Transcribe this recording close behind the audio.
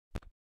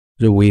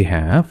So we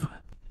have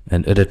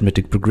an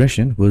arithmetic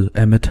progression where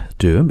mth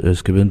term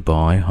is given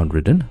by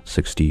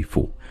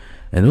 164,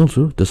 and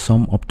also the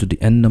sum up to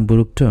the n number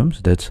of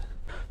terms, that's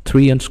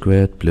 3n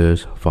squared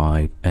plus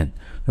 5n.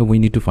 Now we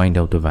need to find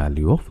out the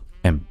value of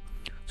m.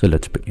 So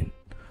let's begin.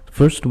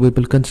 First we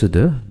will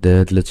consider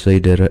that, let's say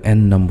there are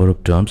n number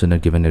of terms in a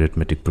given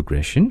arithmetic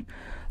progression.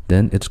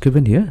 Then it's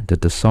given here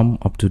that the sum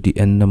up to the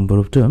n number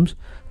of terms,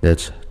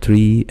 that's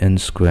 3n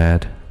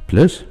squared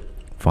plus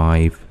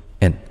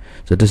 5n.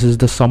 So this is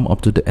the sum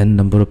up to the n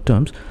number of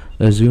terms,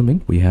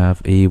 assuming we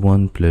have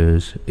a1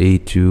 plus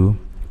a2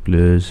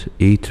 plus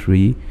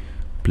a3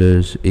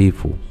 plus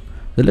a4.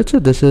 So let's say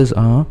this is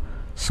our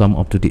sum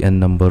up to the n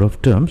number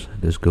of terms.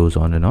 This goes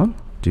on and on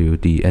to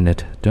the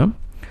nth term.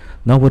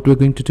 Now what we're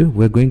going to do,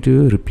 we're going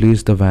to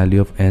replace the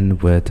value of n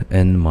with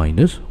n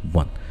minus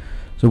 1.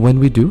 So when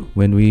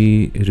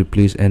we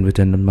replace n with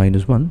n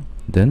minus 1,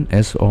 then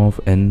s of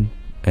n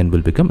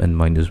will become n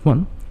minus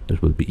 1.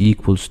 That will be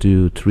equals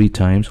to 3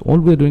 times, all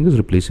we're doing is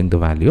replacing the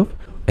value of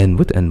n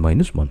with n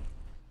minus 1.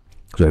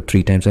 So I have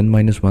 3 times n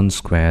minus 1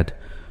 squared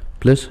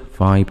plus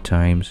 5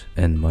 times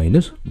n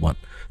minus 1.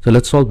 So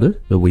let's solve this.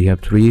 So we have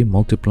 3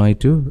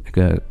 multiplied to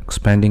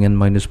expanding n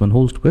minus 1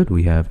 whole squared.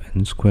 We have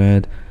n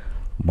squared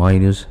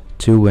minus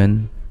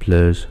 2n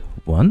plus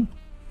 1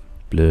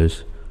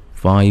 plus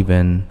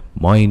 5n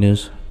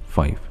minus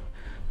 5.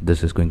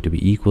 This is going to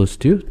be equals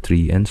to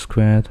 3n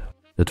squared.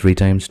 The 3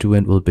 times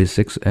 2n will be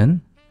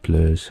 6n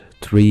plus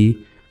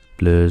 3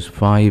 plus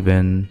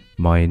 5n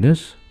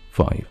minus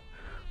 5,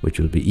 which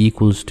will be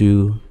equals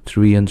to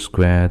 3n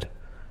squared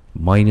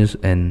minus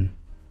n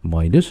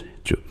minus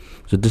 2.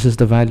 So this is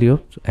the value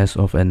of s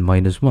of n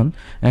minus 1.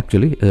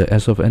 Actually,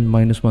 s of n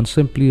minus 1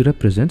 simply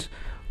represents,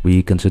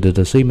 we consider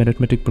the same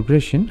arithmetic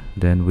progression,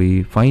 then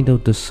we find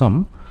out the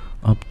sum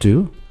up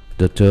to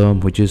the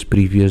term which is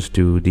previous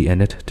to the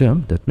nth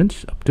term, that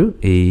means up to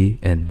a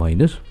n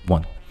minus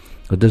 1.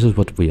 So this is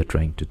what we are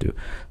trying to do.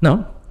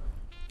 Now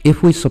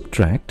if we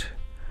subtract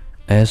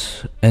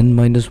s n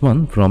minus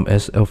 1 from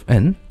s of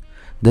n,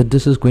 then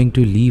this is going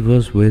to leave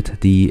us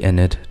with the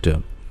nth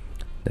term.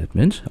 That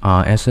means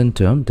our Sn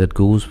term that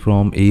goes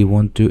from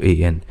a1 to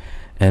an,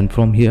 and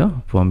from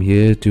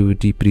here to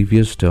the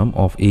previous term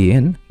of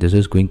an, this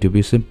is going to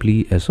be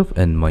simply s of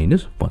n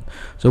minus 1.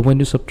 So when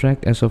you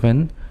subtract s of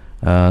n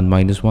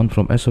minus 1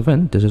 from s of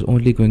n, this is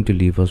only going to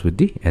leave us with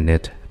the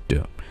nth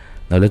term.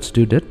 Now let's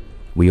do that.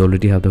 We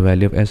already have the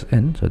value of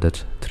Sn, so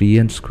that's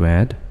 3n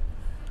squared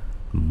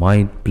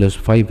plus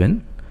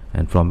 5n,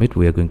 and from it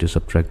we are going to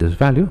subtract this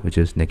value, which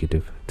is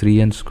negative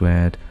 3n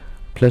squared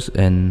plus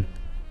n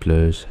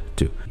plus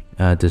 2.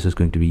 This is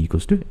going to be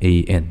equals to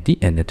an, the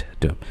nth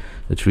term.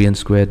 The 3n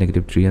squared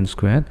negative 3n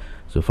squared,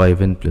 so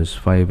 5n plus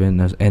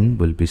 5n as n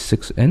will be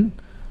 6n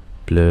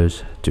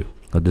plus 2.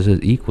 Now this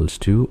is equals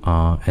to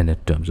our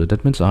nth term. So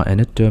that means our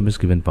nth term is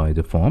given by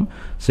the form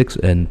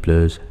 6n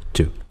plus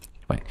 2.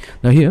 Fine.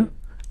 Now here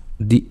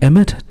the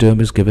mth term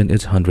is given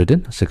is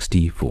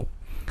 164.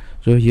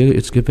 So here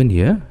it's given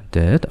here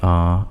that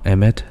our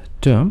mth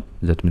term,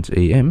 that means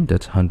am,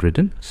 that's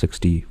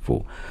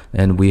 164,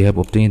 and we have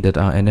obtained that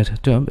our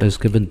nth term is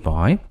given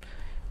by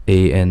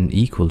an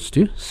equals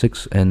to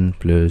 6n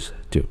plus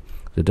 2.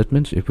 So that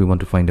means if we want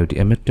to find out the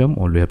mth term,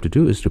 all we have to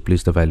do is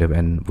replace the value of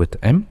n with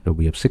m. So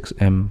we have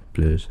 6m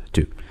plus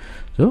 2.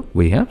 So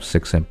we have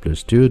 6m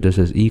plus 2. This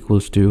is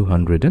equals to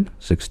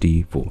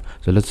 164.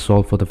 So let's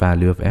solve for the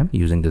value of m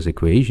using this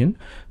equation.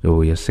 So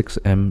we have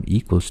 6m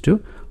equals to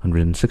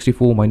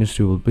 164 minus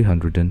 2 will be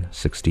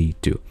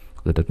 162.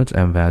 So that means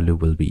m value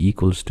will be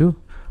equals to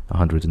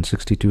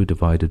 162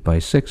 divided by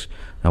 6.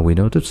 Now we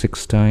know that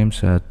 6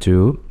 times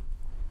 2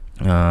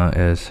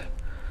 is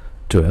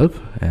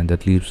 12, and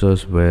that leaves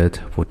us with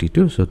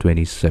 42, so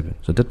 27.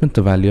 So that means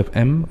the value of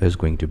m is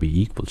going to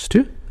be equals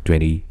to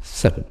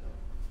 27.